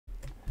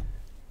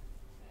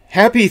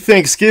Happy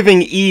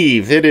Thanksgiving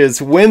Eve. It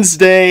is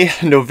Wednesday,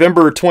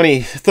 November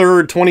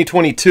 23rd,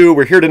 2022.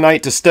 We're here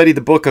tonight to study the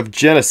book of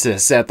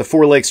Genesis at the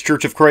Four Lakes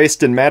Church of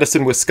Christ in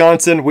Madison,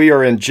 Wisconsin. We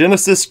are in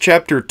Genesis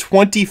chapter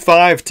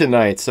 25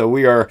 tonight. So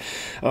we are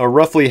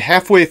roughly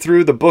halfway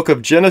through the book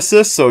of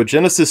Genesis. So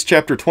Genesis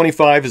chapter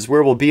 25 is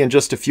where we'll be in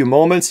just a few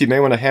moments. You may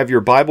want to have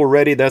your Bible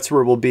ready. That's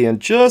where we'll be in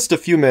just a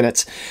few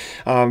minutes.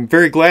 I'm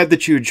very glad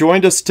that you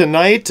joined us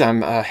tonight.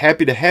 I'm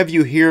happy to have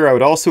you here. I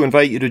would also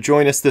invite you to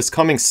join us this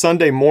coming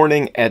Sunday morning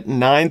at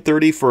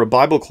 9:30 for a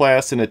Bible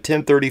class and at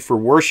 10:30 for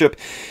worship.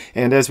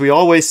 And as we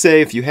always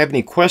say, if you have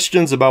any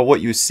questions about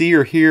what you see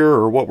or hear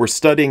or what we're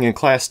studying in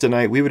class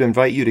tonight, we would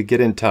invite you to get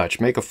in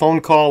touch. Make a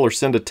phone call or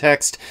send a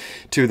text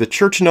to the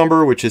church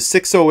number, which is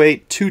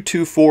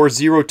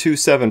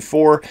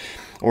 608-224-0274.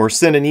 or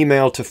send an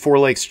email to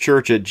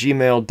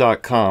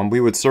fourlakeschurch@gmail.com. We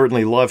would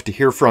certainly love to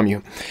hear from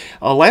you.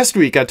 Last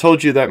week, I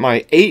told you that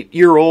my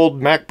 8-year-old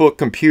MacBook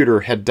computer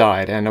had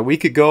died, and a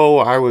week ago,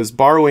 I was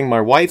borrowing my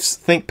wife's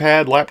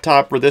ThinkPad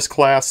laptop for this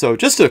class, so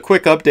just a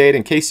quick update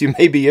in case you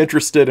may be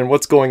interested in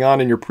what's going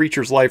on in your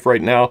preacher's life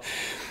right now.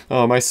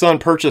 My son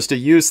purchased a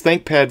used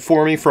ThinkPad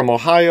for me from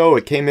Ohio.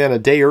 It came in a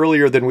day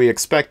earlier than we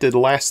expected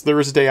last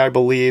Thursday, I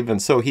believe,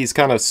 and so he's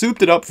kind of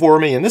souped it up for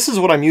me, and this is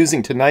what I'm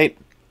using tonight.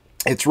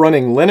 It's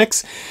running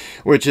Linux,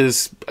 which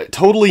is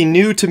totally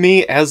new to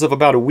me as of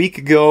about a week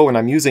ago, and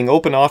I'm using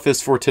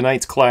OpenOffice for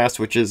tonight's class,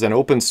 which is an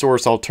open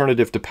source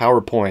alternative to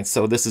PowerPoint.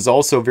 So this is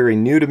also very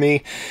new to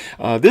me.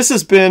 This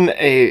has been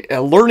a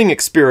learning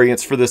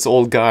experience for this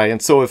old guy,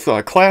 and so if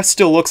class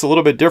still looks a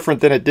little bit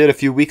different than it did a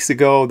few weeks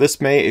ago, this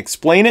may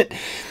explain it.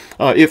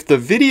 If the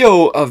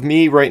video of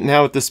me right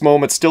now at this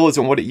moment still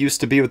isn't what it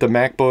used to be with the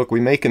MacBook, we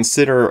may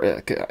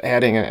consider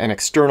adding an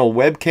external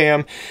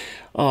webcam.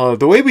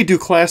 The way we do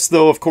class,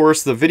 though, of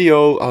course, the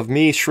video of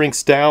me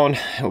shrinks down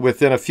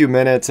within a few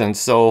minutes, and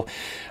so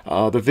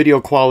the video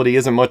quality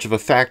isn't much of a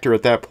factor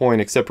at that point,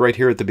 except right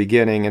here at the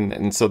beginning,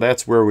 and so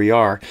that's where we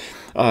are.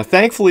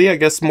 Thankfully, I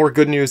guess more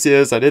good news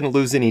is I didn't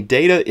lose any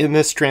data in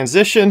this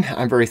transition.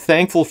 I'm very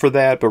thankful for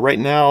that, but right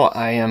now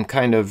I am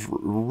kind of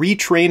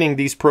retraining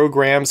these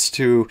programs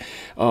to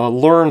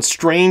learn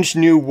strange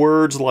new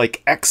words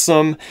like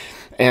exum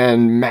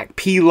and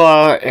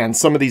Machpelah, and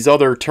some of these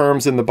other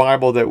terms in the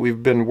Bible that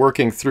we've been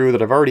working through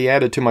that I've already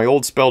added to my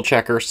old spell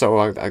checker, so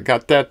I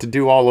got that to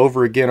do all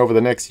over again over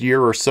the next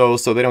year or so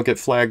they don't get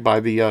flagged by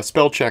the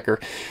spell checker.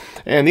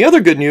 And the other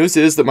good news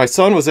is that my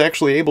son was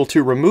actually able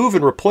to remove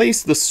and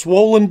replace the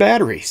swollen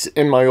batteries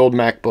in my old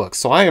MacBook,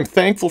 so I am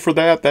thankful for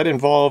that. That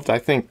involved, I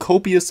think,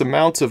 copious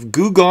amounts of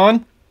Goo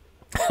Gone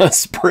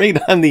sprayed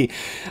on the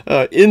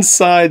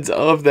insides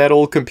of that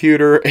old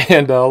computer,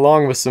 and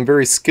along with some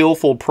very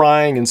skillful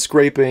prying and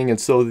scraping, and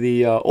so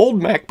the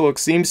old MacBook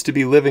seems to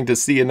be living to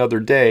see another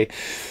day.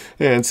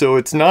 And so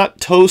it's not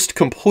toast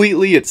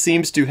completely. It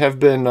seems to have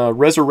been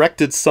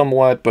resurrected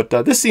somewhat, but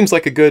this seems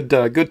like a good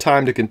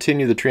time to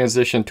continue the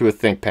transition to a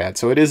ThinkPad.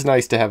 So it is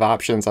nice to have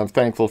options. I'm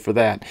thankful for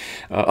that.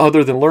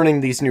 Other than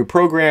learning these new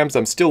programs,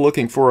 I'm still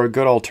looking for a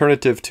good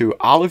alternative to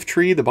Olive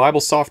Tree, the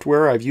Bible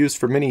software I've used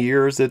for many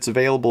years. It's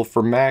available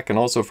for Mac and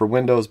also for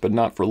Windows, but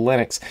not for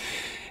Linux.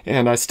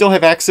 And I still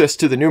have access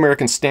to the New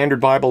American Standard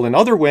Bible in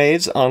other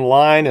ways,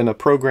 online in a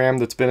program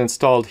that's been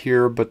installed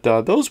here, but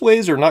those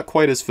ways are not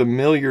quite as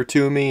familiar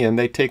to me, and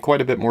they take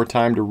quite a bit more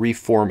time to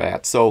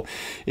reformat. So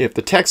if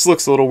the text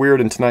looks a little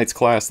weird in tonight's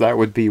class, that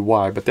would be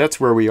why, but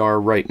that's where we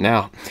are right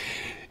now.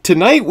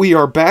 Tonight we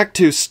are back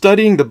to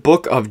studying the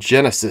book of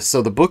Genesis,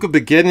 so the book of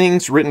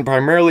beginnings written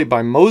primarily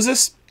by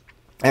Moses.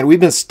 And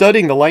we've been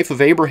studying the life of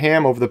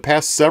Abraham over the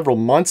past several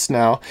months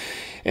now.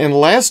 And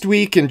last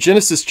week in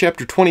Genesis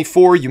chapter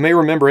 24, you may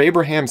remember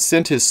Abraham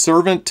sent his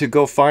servant to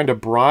go find a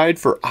bride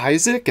for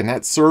Isaac. And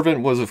that servant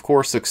was, of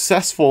course,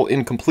 successful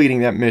in completing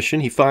that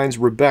mission. He finds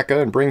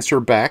Rebekah and brings her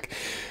back.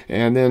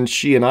 And then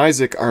she and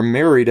Isaac are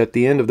married at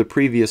the end of the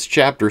previous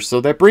chapter. So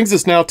that brings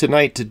us now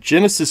tonight to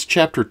Genesis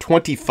chapter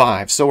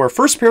 25. So our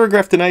first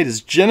paragraph tonight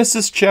is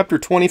Genesis chapter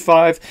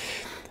 25.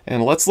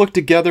 And let's look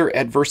together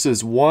at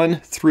verses 1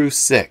 through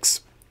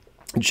 6.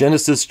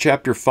 Genesis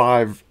chapter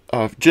 25,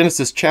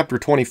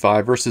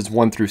 verses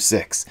 1 through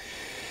 6.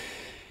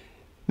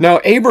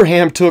 Now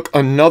Abraham took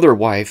another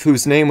wife,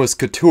 whose name was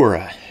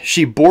Keturah.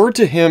 She bore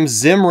to him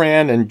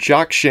Zimran and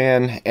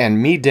Jokshan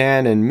and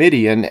Medan and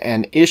Midian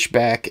and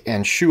Ishbak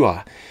and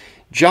Shua.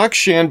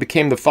 Jokshan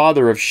became the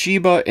father of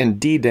Sheba and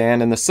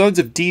Dedan, and the sons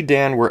of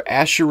Dedan were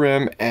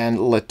Asherim and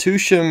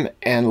Letushim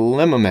and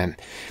Limamim.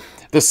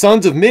 The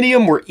sons of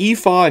Midian were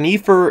Ephah and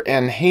Epher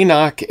and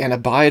Hanok and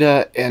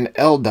Abida and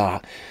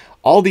Eldah.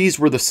 All these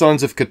were the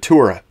sons of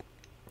Keturah.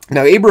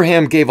 Now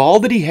Abraham gave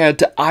all that he had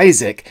to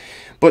Isaac,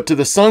 but to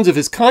the sons of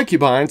his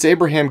concubines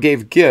Abraham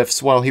gave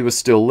gifts while he was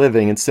still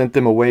living, and sent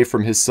them away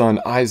from his son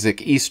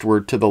Isaac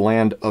eastward to the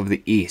land of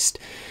the east.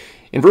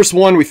 In verse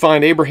 1, we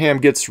find Abraham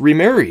gets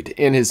remarried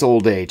in his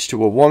old age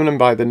to a woman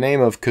by the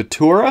name of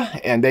Keturah,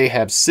 and they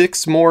have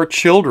 6 more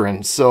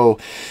children. So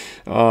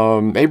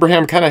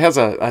Abraham kind of has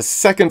a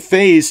second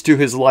phase to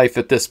his life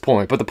at this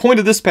point. But the point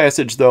of this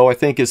passage, though, I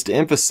think is to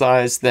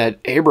emphasize that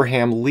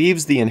Abraham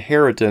leaves the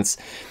inheritance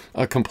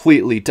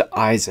completely to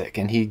Isaac,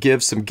 and he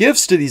gives some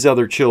gifts to these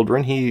other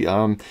children. He,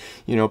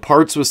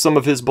 parts with some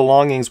of his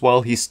belongings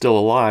while he's still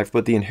alive,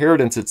 but the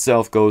inheritance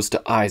itself goes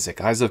to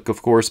Isaac. Isaac,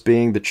 of course,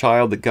 being the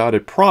child that God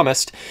had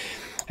promised,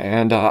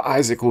 and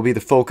Isaac will be the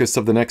focus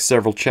of the next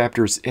several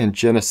chapters in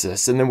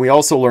Genesis. And then we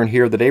also learn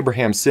here that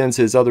Abraham sends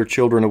his other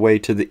children away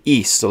to the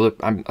east, so that,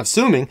 I'm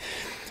assuming,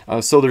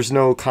 so there's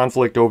no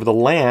conflict over the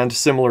land,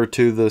 similar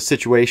to the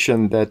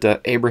situation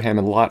that Abraham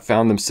and Lot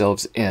found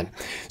themselves in.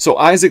 So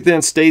Isaac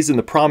then stays in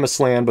the promised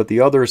land, but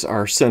the others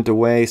are sent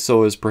away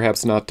so as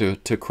perhaps not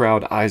to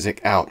crowd Isaac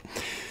out.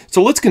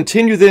 So let's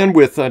continue then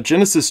with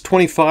Genesis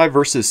 25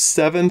 verses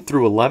 7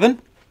 through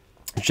 11.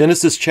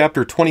 Genesis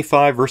chapter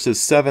 25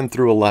 verses 7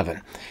 through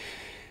 11.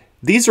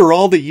 These are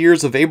all the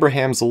years of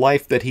Abraham's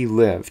life that he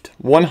lived,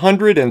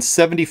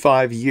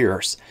 175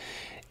 years.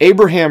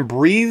 Abraham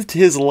breathed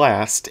his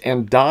last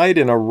and died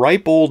in a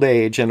ripe old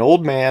age, an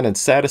old man and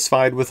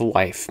satisfied with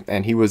life,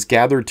 and he was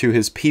gathered to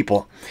his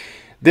people.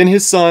 Then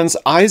his sons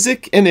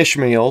Isaac and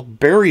Ishmael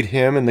buried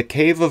him in the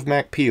cave of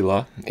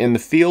Machpelah, in the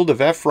field of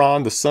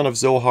Ephron the son of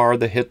Zohar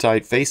the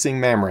Hittite, facing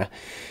Mamre,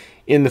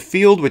 in the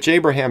field which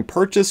Abraham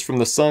purchased from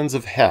the sons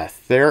of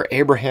Heth. There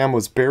Abraham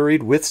was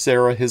buried with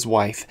Sarah his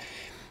wife.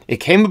 It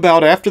came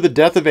about after the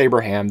death of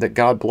Abraham that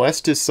God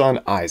blessed his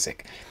son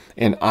Isaac.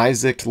 And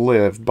Isaac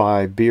lived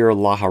by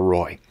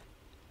Beer-lahai-roi.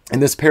 In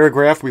this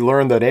paragraph, we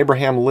learn that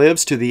Abraham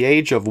lives to the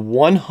age of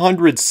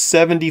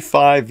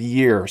 175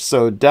 years.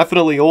 So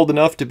definitely old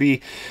enough to be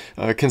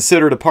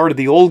considered a part of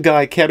the old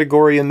guy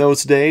category in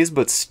those days.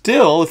 But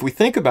still, if we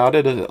think about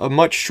it, a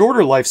much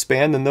shorter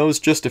lifespan than those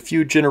just a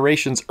few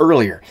generations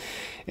earlier.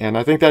 And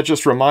I think that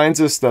just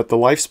reminds us that the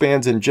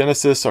lifespans in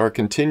Genesis are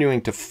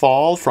continuing to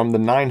fall from the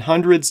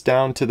 900s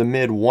down to the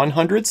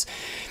mid-100s.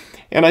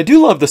 And I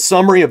do love the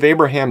summary of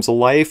Abraham's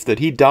life, that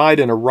he died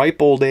in a ripe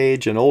old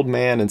age, an old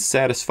man, and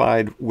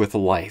satisfied with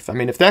life. I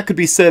mean, if that could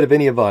be said of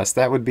any of us,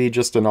 that would be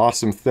just an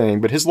awesome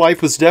thing. But his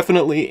life was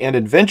definitely an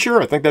adventure.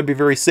 I think that'd be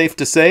very safe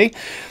to say.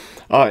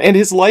 And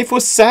his life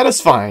was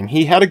satisfying.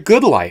 He had a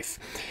good life.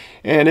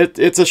 And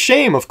it's a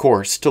shame, of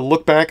course, to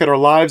look back at our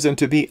lives and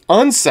to be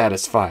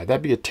unsatisfied.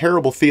 That'd be a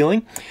terrible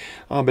feeling.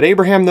 But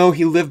Abraham, though,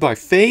 he lived by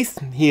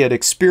faith. He had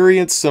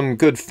experienced some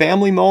good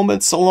family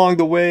moments along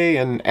the way.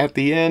 And at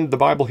the end, the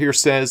Bible here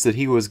says that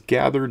he was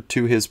gathered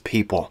to his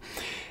people.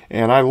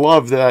 And I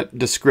love that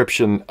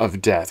description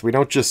of death. We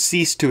don't just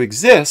cease to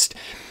exist,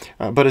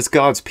 but as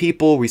God's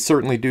people, we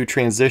certainly do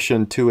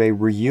transition to a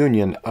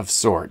reunion of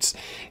sorts.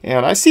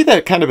 And I see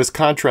that kind of as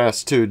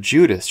contrast to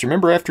Judas.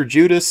 Remember after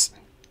Judas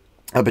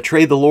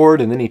betrayed the Lord,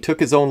 and then he took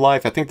his own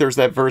life. I think there's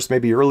that verse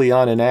maybe early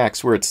on in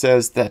Acts where it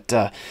says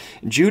that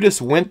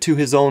Judas went to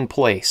his own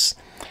place.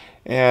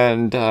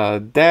 And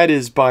that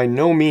is by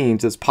no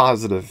means as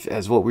positive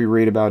as what we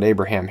read about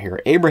Abraham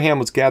here. Abraham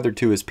was gathered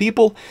to his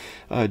people.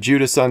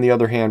 Judas, on the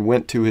other hand,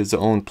 went to his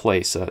own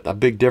place. A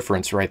big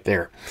difference right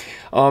there.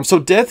 So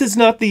death is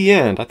not the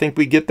end. I think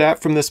we get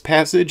that from this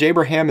passage.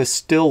 Abraham is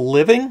still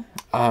living,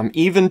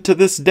 even to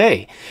this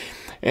day.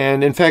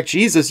 And in fact,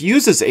 Jesus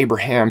uses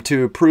Abraham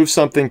to prove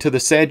something to the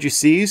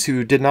Sadducees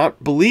who did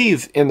not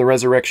believe in the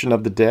resurrection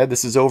of the dead.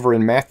 This is over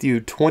in Matthew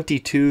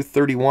 22,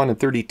 31 and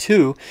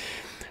 32.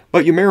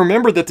 But you may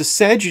remember that the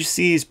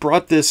Sadducees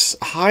brought this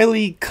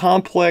highly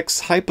complex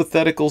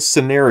hypothetical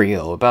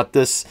scenario about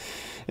this,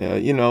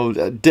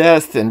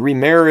 death and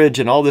remarriage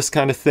and all this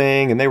kind of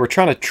thing. And they were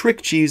trying to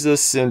trick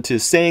Jesus into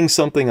saying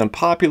something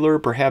unpopular,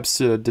 perhaps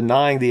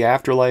denying the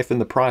afterlife in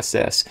the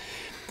process.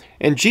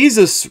 And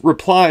Jesus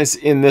replies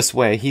in this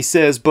way. He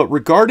says, "But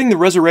regarding the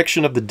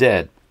resurrection of the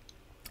dead,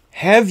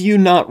 have you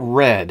not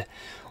read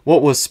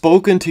what was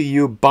spoken to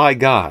you by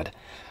God?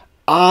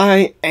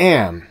 I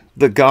am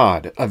the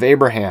God of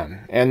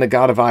Abraham, and the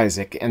God of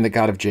Isaac, and the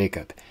God of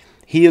Jacob.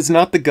 He is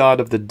not the God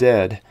of the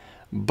dead,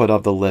 but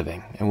of the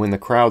living." And when the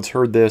crowds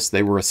heard this,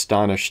 they were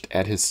astonished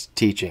at his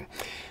teaching.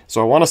 So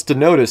I want us to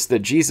notice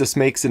that Jesus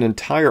makes an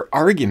entire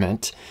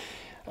argument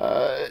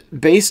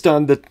based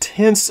on the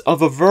tense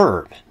of a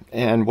verb.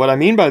 And what I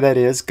mean by that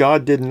is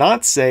God did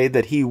not say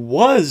that he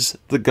was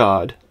the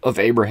God of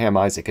Abraham,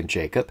 Isaac, and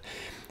Jacob,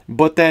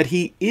 but that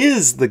he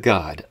is the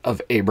God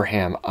of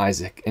Abraham,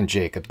 Isaac, and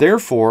Jacob.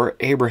 Therefore,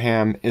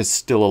 Abraham is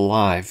still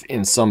alive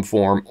in some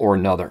form or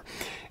another.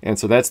 And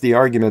so that's the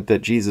argument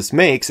that Jesus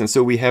makes. And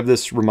so we have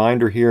this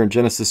reminder here in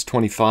Genesis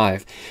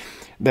 25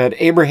 that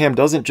Abraham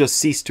doesn't just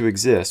cease to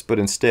exist, but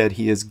instead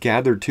he is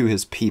gathered to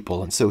his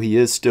people. And so he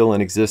is still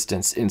in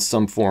existence in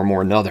some form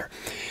or another.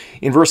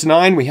 In verse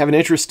 9, we have an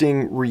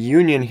interesting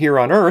reunion here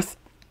on earth.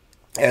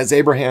 As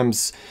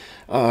Abraham's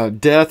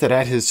death and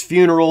at his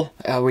funeral,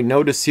 we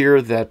notice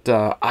here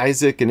that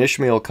Isaac and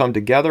Ishmael come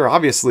together.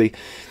 Obviously,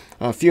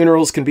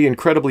 funerals can be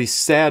incredibly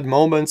sad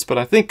moments, but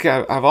I think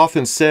I've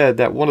often said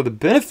that one of the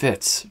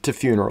benefits to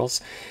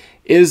funerals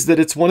is that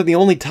it's one of the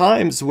only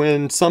times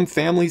when some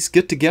families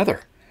get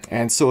together.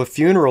 And so a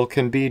funeral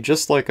can be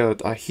just like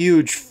a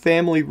huge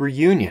family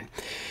reunion.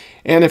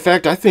 And in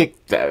fact, I think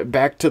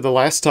back to the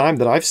last time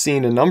that I've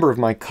seen a number of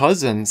my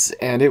cousins,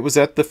 and it was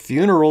at the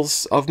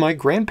funerals of my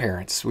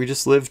grandparents. We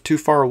just lived too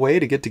far away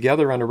to get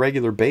together on a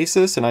regular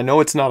basis, and I know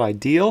it's not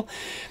ideal,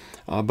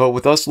 but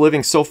with us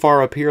living so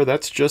far up here,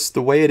 that's just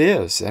the way it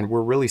is, and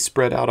we're really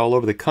spread out all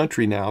over the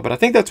country now. But I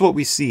think that's what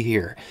we see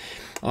here.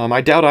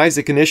 I doubt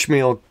Isaac and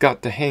Ishmael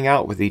got to hang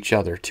out with each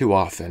other too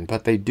often,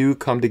 but they do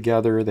come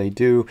together. They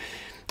do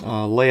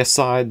lay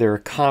aside their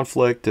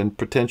conflict and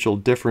potential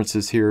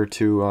differences here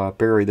to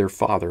bury their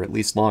father, at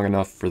least long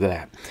enough for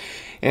that.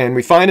 And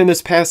we find in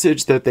this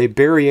passage that they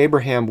bury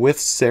Abraham with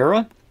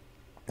Sarah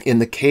in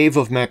the cave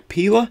of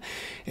Machpelah,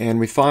 and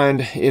we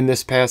find in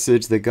this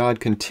passage that God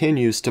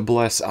continues to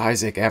bless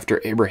Isaac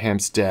after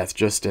Abraham's death,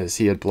 just as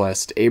he had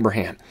blessed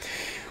Abraham.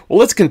 Well,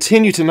 let's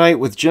continue tonight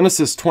with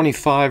Genesis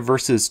 25,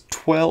 verses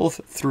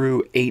 12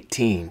 through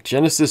 18.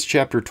 Genesis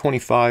chapter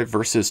 25,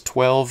 verses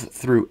 12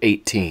 through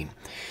 18.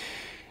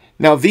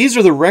 Now these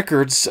are the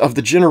records of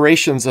the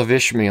generations of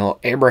Ishmael,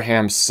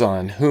 Abraham's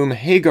son, whom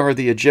Hagar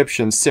the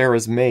Egyptian,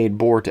 Sarah's maid,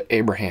 bore to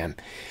Abraham.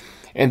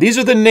 And these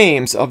are the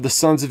names of the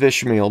sons of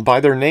Ishmael, by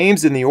their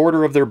names in the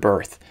order of their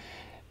birth.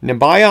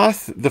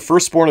 Nebaioth, the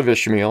firstborn of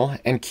Ishmael,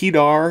 and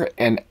Kedar,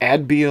 and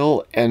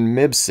Adbeel, and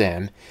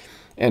Mibsam,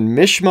 and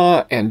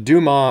Mishma, and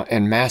Dumah,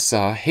 and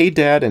Massa,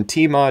 Hadad, and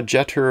Tema,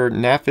 Jeter,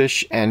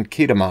 Naphish, and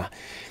Kedemah.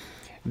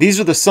 These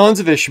are the sons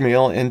of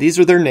Ishmael, and these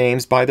are their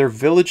names by their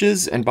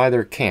villages and by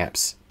their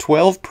camps.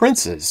 12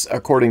 princes,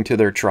 according to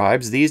their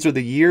tribes. These are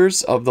the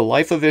years of the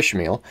life of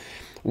Ishmael,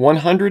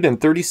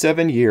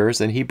 137 years,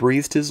 and he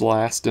breathed his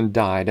last and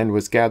died and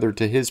was gathered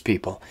to his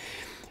people.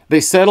 They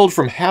settled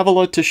from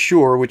Havilah to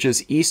Shur, which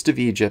is east of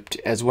Egypt.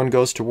 As one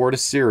goes toward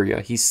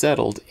Assyria, he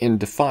settled in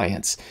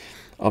defiance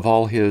of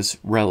all his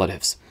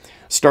relatives.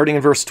 Starting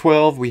in verse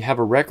 12, we have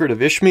a record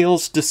of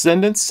Ishmael's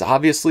descendants.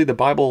 Obviously, the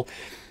Bible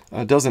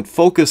doesn't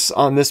focus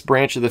on this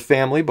branch of the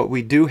family, but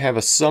we do have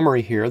a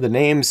summary here. The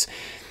names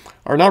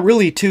are not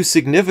really too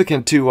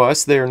significant to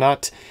us. They are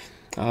not,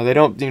 they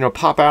don't,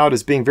 pop out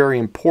as being very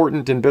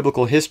important in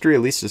biblical history,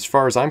 at least as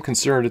far as I'm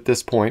concerned at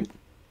this point.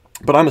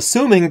 But I'm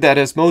assuming that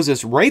as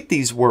Moses writes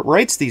these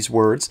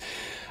words,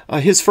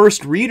 his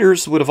first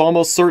readers would have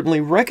almost certainly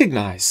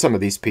recognized some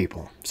of these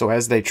people. So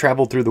as they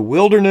traveled through the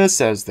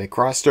wilderness, as they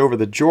crossed over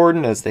the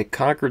Jordan, as they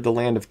conquered the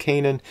land of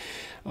Canaan,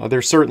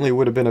 there certainly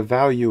would have been a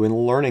value in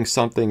learning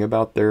something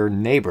about their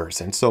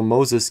neighbors. And so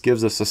Moses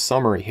gives us a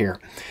summary here.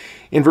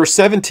 In verse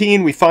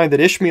 17, we find that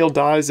Ishmael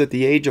dies at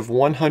the age of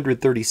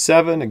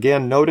 137.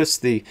 Again, notice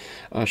the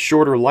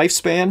shorter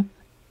lifespan.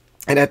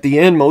 And at the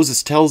end,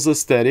 Moses tells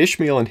us that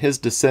Ishmael and his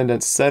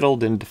descendants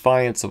settled in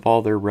defiance of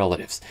all their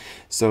relatives.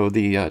 So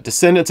the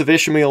descendants of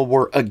Ishmael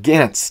were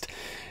against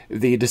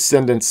the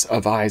descendants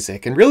of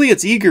Isaac. And really,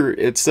 it's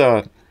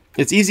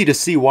easy to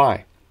see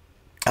why.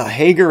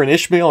 Hagar and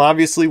Ishmael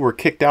obviously were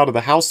kicked out of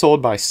the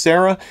household by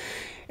Sarah.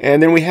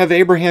 And then we have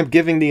Abraham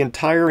giving the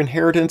entire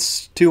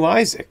inheritance to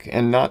Isaac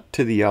and not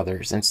to the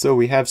others. And so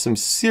we have some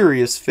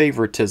serious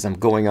favoritism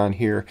going on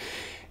here.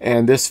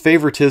 And this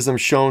favoritism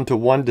shown to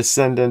one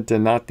descendant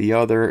and not the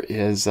other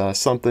is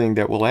something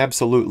that will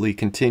absolutely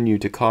continue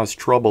to cause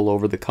trouble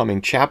over the coming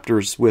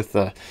chapters with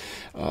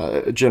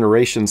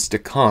generations to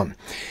come.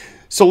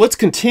 So let's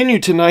continue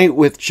tonight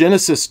with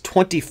Genesis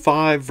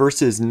 25,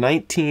 verses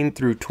 19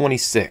 through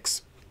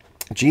 26.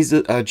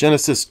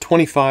 Genesis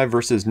 25,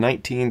 verses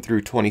 19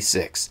 through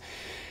 26.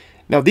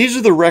 Now these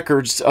are the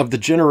records of the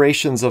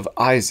generations of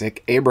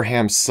Isaac,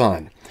 Abraham's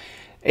son.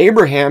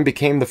 Abraham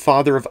became the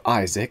father of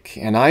Isaac,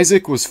 and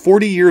Isaac was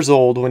 40 years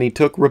old when he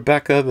took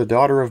Rebekah, the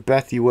daughter of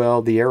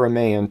Bethuel the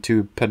Aramean,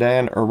 to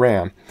Padan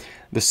Aram,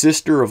 the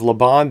sister of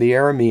Laban the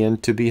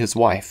Aramean, to be his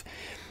wife.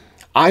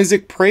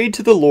 Isaac prayed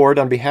to the Lord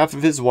on behalf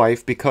of his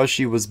wife because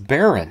she was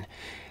barren,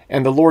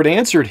 and the Lord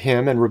answered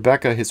him, and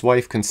Rebekah his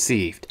wife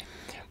conceived.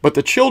 But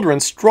the children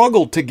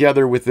struggled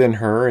together within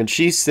her, and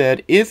she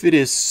said, "If it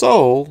is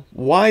so,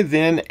 why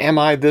then am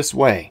I this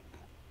way?"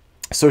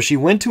 So she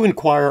went to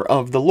inquire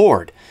of the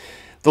Lord.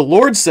 The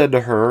Lord said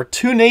to her,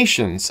 "Two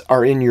nations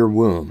are in your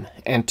womb,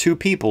 and two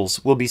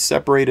peoples will be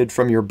separated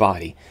from your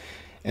body.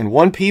 And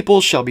one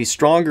people shall be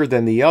stronger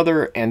than the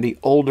other, and the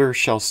older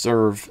shall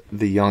serve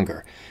the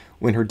younger."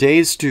 When her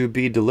days to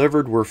be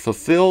delivered were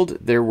fulfilled,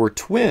 there were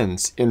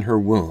twins in her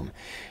womb.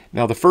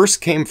 Now the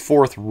first came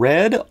forth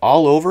red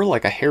all over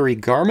like a hairy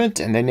garment,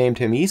 and they named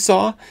him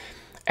Esau.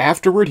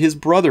 Afterward his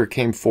brother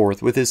came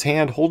forth with his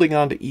hand holding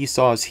on to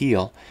Esau's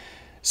heel.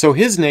 So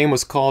his name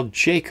was called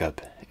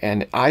Jacob.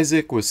 And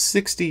Isaac was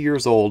 60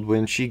 years old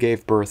when she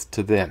gave birth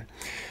to them.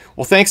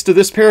 Well, thanks to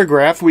this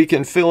paragraph, we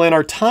can fill in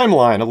our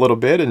timeline a little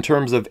bit in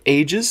terms of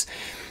ages.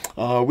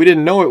 We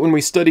didn't know it when we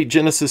studied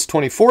Genesis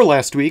 24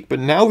 last week, but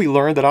now we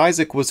learned that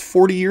Isaac was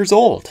 40 years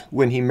old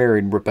when he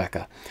married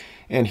Rebekah.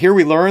 And here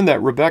we learn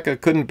that Rebekah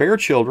couldn't bear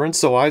children,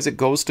 so Isaac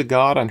goes to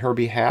God on her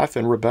behalf,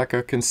 and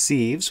Rebekah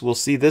conceives. We'll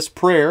see this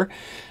prayer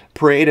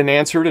prayed and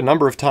answered a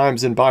number of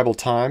times in Bible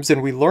times,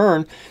 and we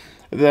learn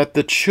that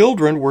the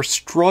children were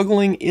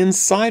struggling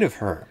inside of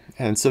her.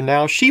 And so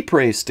now she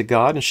prays to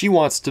God, and she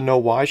wants to know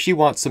why. She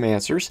wants some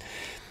answers.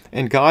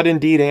 And God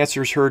indeed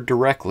answers her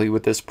directly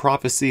with this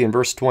prophecy in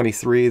verse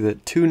 23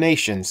 that two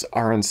nations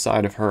are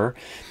inside of her,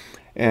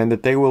 and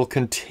that they will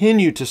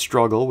continue to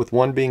struggle, with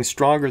one being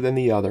stronger than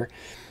the other.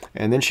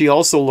 And then she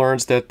also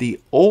learns that the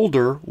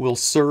older will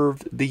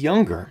serve the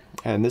younger.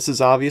 And this is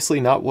obviously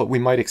not what we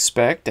might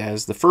expect,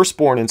 as the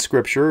firstborn in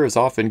Scripture is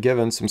often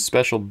given some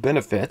special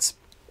benefits.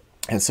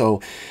 And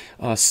so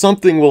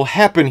something will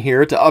happen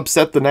here to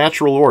upset the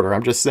natural order.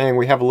 I'm just saying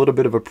we have a little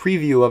bit of a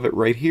preview of it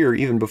right here,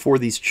 even before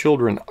these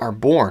children are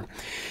born.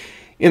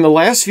 In the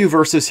last few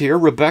verses here,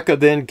 Rebekah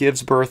then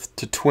gives birth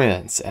to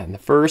twins. And the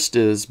first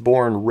is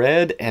born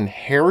red and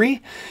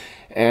hairy.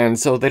 And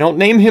so they don't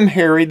name him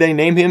Harry, they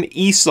name him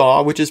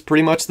Esau, which is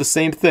pretty much the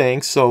same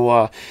thing.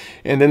 So,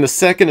 and then the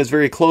second is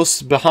very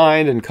close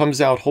behind and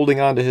comes out holding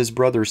on to his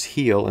brother's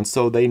heel. And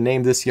so they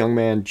name this young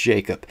man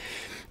Jacob.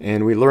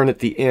 And we learn at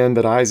the end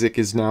that Isaac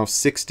is now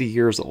 60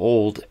 years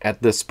old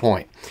at this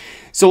point.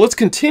 So let's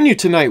continue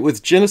tonight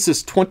with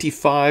Genesis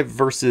 25,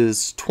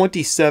 verses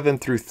 27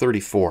 through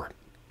 34.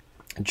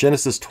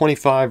 Genesis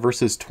 25,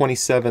 verses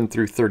 27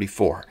 through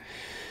 34.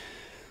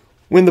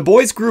 When the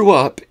boys grew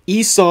up,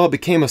 Esau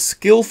became a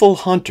skillful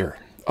hunter,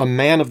 a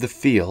man of the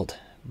field,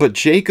 but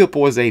Jacob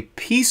was a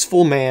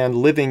peaceful man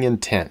living in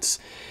tents.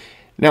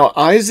 Now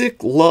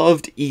Isaac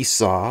loved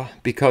Esau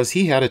because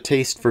he had a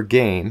taste for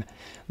game,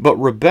 but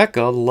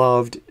Rebekah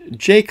loved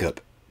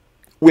Jacob.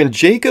 When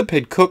Jacob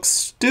had cooked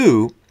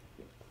stew,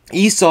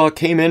 Esau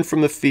came in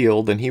from the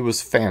field, and he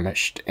was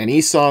famished. And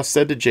Esau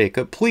said to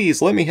Jacob,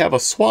 "Please let me have a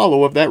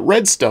swallow of that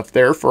red stuff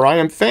there, for I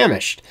am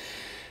famished."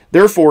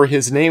 Therefore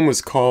his name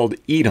was called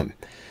Edom.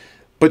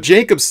 But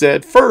Jacob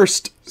said,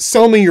 "First,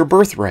 sell me your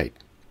birthright."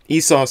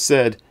 Esau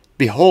said,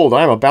 "Behold,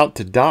 I am about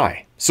to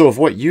die. So of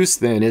what use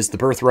then is the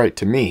birthright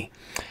to me?"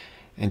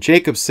 And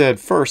Jacob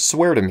said, "First,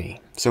 swear to me."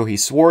 So he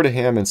swore to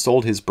him and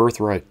sold his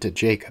birthright to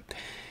Jacob.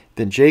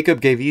 Then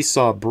Jacob gave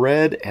Esau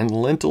bread and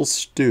lentil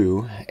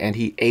stew, and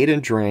he ate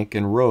and drank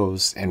and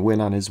rose and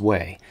went on his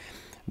way.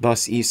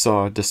 Thus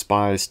Esau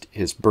despised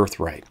his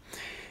birthright.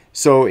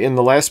 So in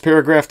the last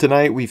paragraph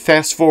tonight, we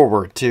fast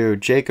forward to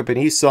Jacob and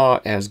Esau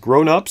as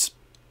grown-ups.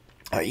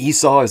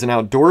 Esau is an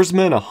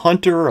outdoorsman, a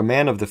hunter, a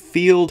man of the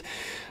field.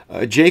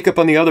 Jacob,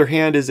 on the other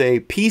hand, is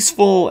a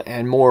peaceful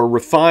and more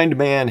refined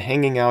man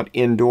hanging out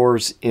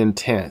indoors in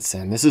tents.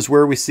 And this is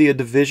where we see a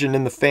division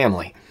in the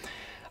family.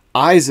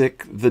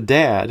 Isaac, the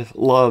dad,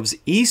 loves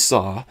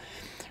Esau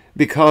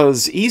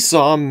because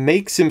Esau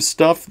makes him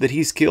stuff that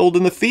he's killed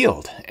in the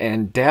field.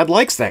 And dad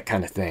likes that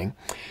kind of thing.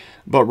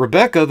 But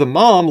Rebekah, the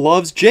mom,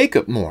 loves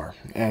Jacob more.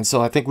 And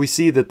so I think we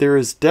see that there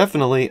is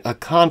definitely a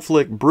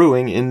conflict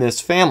brewing in this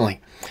family.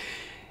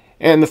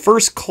 And the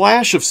first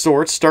clash of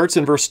sorts starts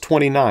in verse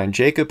 29.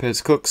 Jacob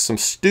has cooked some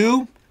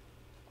stew.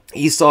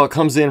 Esau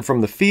comes in from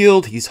the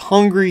field. He's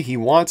hungry. He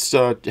wants,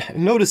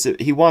 notice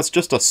it, he wants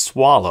just a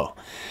swallow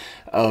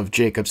of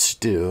Jacob's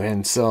stew.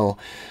 And so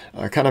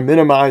kind of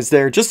minimize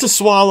there. Just a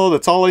swallow,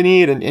 that's all I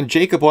need. And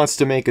Jacob wants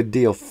to make a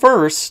deal.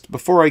 First,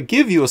 before I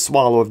give you a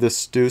swallow of this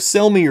stew,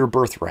 sell me your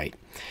birthright.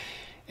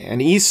 And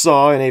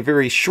Esau, in a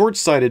very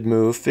short-sighted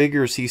move,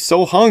 figures he's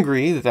so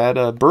hungry that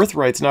a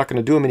birthright's not going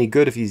to do him any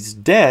good if he's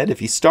dead, if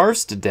he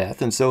starves to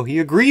death, and so he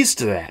agrees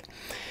to that.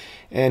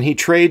 And he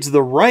trades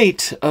the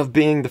right of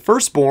being the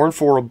firstborn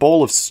for a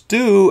bowl of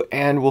stew,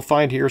 and we'll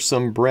find here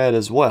some bread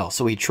as well.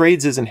 So he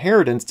trades his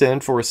inheritance then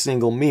for a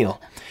single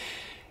meal.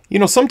 You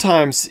know,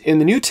 sometimes in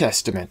the New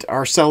Testament,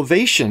 our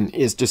salvation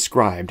is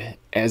described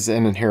as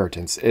an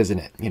inheritance, isn't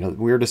it? You know,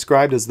 we're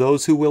described as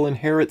those who will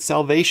inherit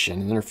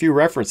salvation, and there are a few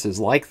references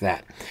like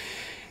that.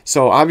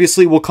 So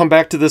obviously we'll come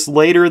back to this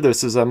later.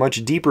 This is a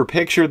much deeper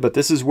picture, but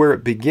this is where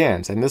it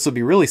begins, and this will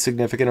be really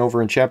significant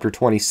over in chapter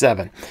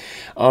 27.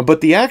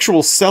 But the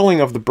actual selling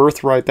of the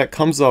birthright, that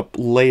comes up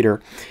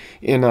later.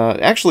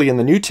 Actually in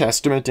the New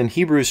Testament, in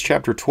Hebrews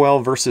chapter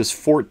 12, verses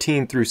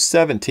 14 through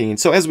 17.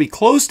 So as we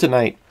close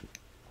tonight,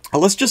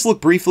 let's just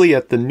look briefly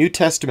at the New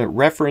Testament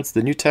reference,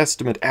 the New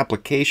Testament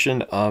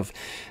application of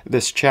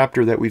this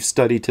chapter that we've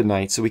studied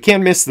tonight. So we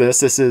can't miss this.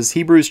 This is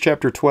Hebrews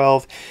chapter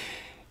 12,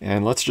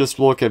 and let's just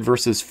look at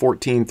verses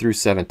 14 through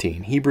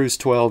 17. Hebrews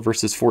 12,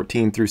 verses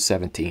 14 through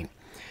 17.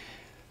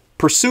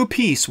 Pursue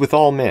peace with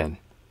all men,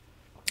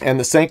 and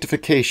the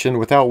sanctification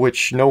without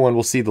which no one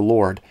will see the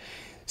Lord.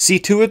 See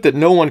to it that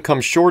no one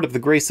comes short of the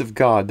grace of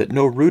God, that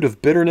no root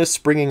of bitterness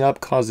springing up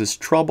causes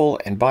trouble,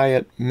 and by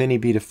it many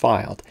be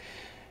defiled.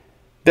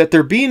 That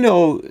there be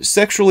no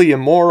sexually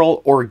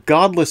immoral or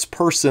godless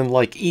person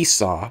like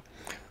Esau,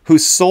 who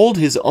sold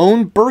his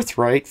own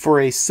birthright for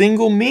a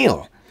single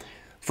meal.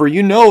 For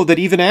you know that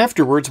even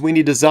afterwards, when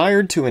he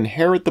desired to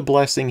inherit the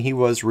blessing, he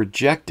was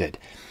rejected.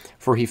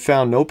 For he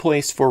found no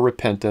place for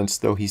repentance,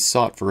 though he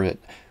sought for it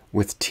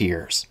with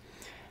tears.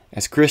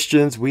 As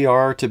Christians, we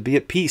are to be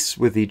at peace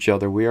with each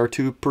other. We are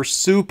to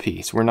pursue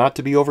peace. We're not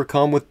to be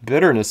overcome with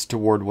bitterness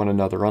toward one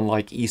another,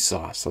 unlike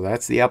Esau. So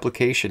that's the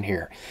application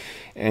here.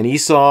 And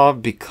Esau,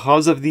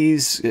 because of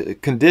these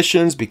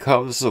conditions,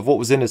 because of what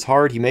was in his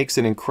heart, he makes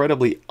an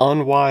incredibly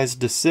unwise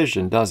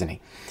decision, doesn't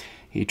he?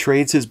 He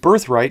trades his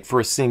birthright for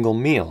a single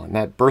meal. And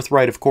that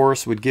birthright, of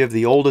course, would give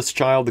the oldest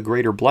child the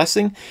greater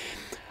blessing.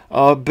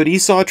 But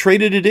Esau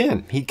traded it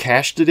in. He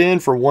cashed it in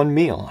for one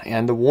meal.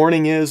 And the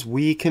warning is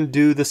we can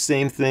do the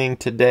same thing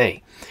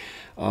today.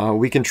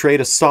 We can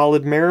trade a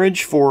solid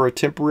marriage for a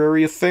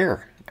temporary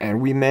affair. And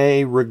we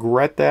may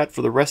regret that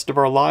for the rest of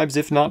our lives,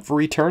 if not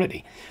for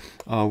eternity.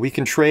 We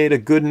can trade a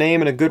good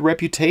name and a good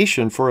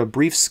reputation for a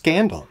brief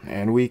scandal.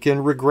 And we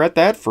can regret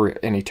that for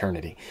an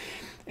eternity.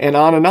 And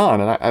on and on.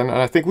 And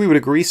I think we would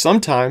agree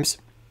sometimes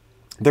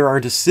there are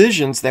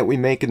decisions that we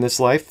make in this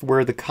life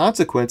where the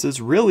consequences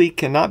really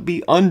cannot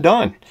be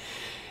undone.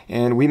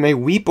 And we may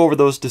weep over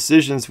those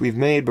decisions we've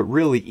made, but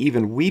really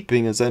even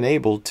weeping is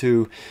unable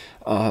to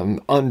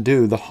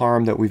undo the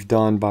harm that we've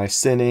done by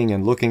sinning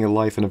and looking at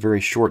life in a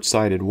very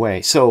short-sighted way.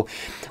 So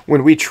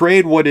when we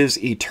trade what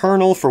is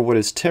eternal for what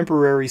is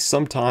temporary,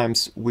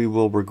 sometimes we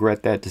will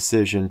regret that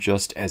decision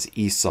just as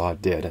Esau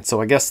did. And so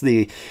I guess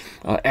the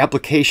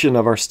application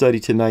of our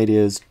study tonight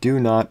is do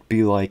not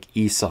be like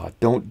Esau.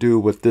 Don't do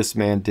what this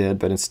man did,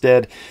 but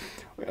instead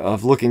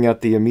of looking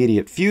at the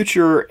immediate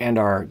future and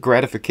our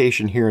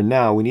gratification here and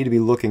now, we need to be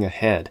looking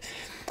ahead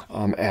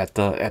at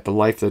the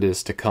life that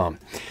is to come.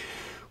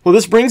 Well,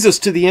 this brings us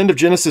to the end of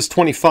Genesis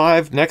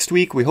 25. Next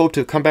week, we hope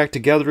to come back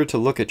together to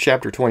look at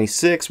chapter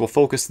 26. We'll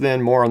focus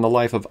then more on the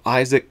life of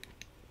Isaac.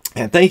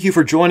 And thank you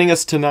for joining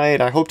us tonight.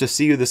 I hope to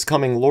see you this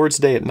coming Lord's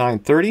Day at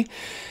 9:30.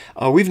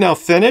 We've now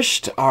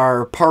finished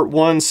our part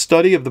 1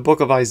 study of the book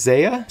of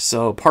Isaiah.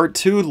 So part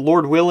 2,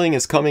 Lord willing,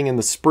 is coming in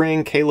the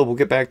spring. Caleb will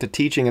get back to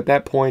teaching at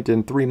that point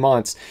in 3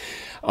 months.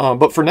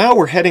 But for now,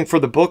 we're heading for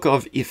the book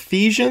of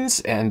Ephesians,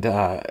 and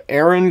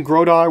Aaron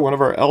Grodai, one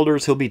of our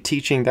elders, he'll be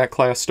teaching that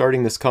class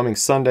starting this coming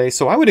Sunday.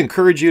 So I would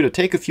encourage you to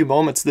take a few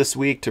moments this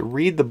week to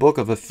read the book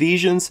of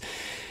Ephesians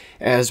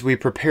as we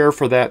prepare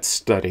for that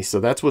study. So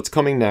that's what's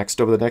coming next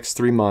over the next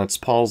 3 months,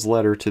 Paul's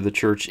letter to the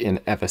church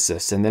in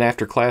Ephesus. And then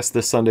after class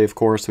this Sunday, of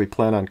course, we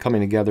plan on coming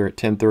together at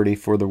 10:30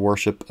 for the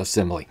worship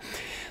assembly.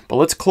 But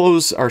let's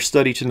close our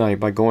study tonight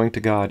by going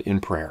to God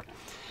in prayer.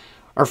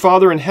 Our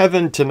Father in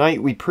heaven,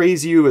 tonight we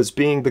praise you as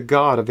being the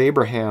God of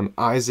Abraham,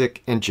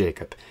 Isaac, and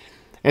Jacob.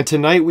 And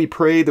tonight we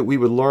pray that we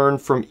would learn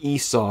from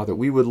Esau, that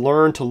we would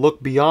learn to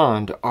look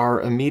beyond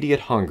our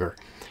immediate hunger,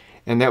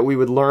 and that we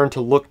would learn to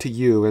look to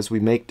you as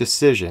we make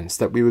decisions,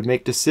 that we would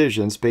make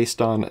decisions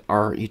based on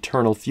our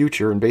eternal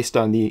future and based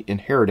on the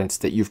inheritance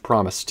that you've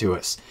promised to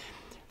us.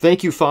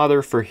 Thank you,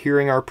 Father, for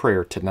hearing our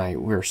prayer tonight.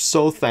 We're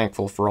so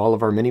thankful for all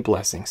of our many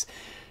blessings.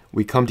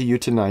 We come to you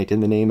tonight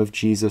in the name of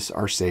Jesus,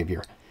 our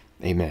Savior.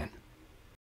 Amen.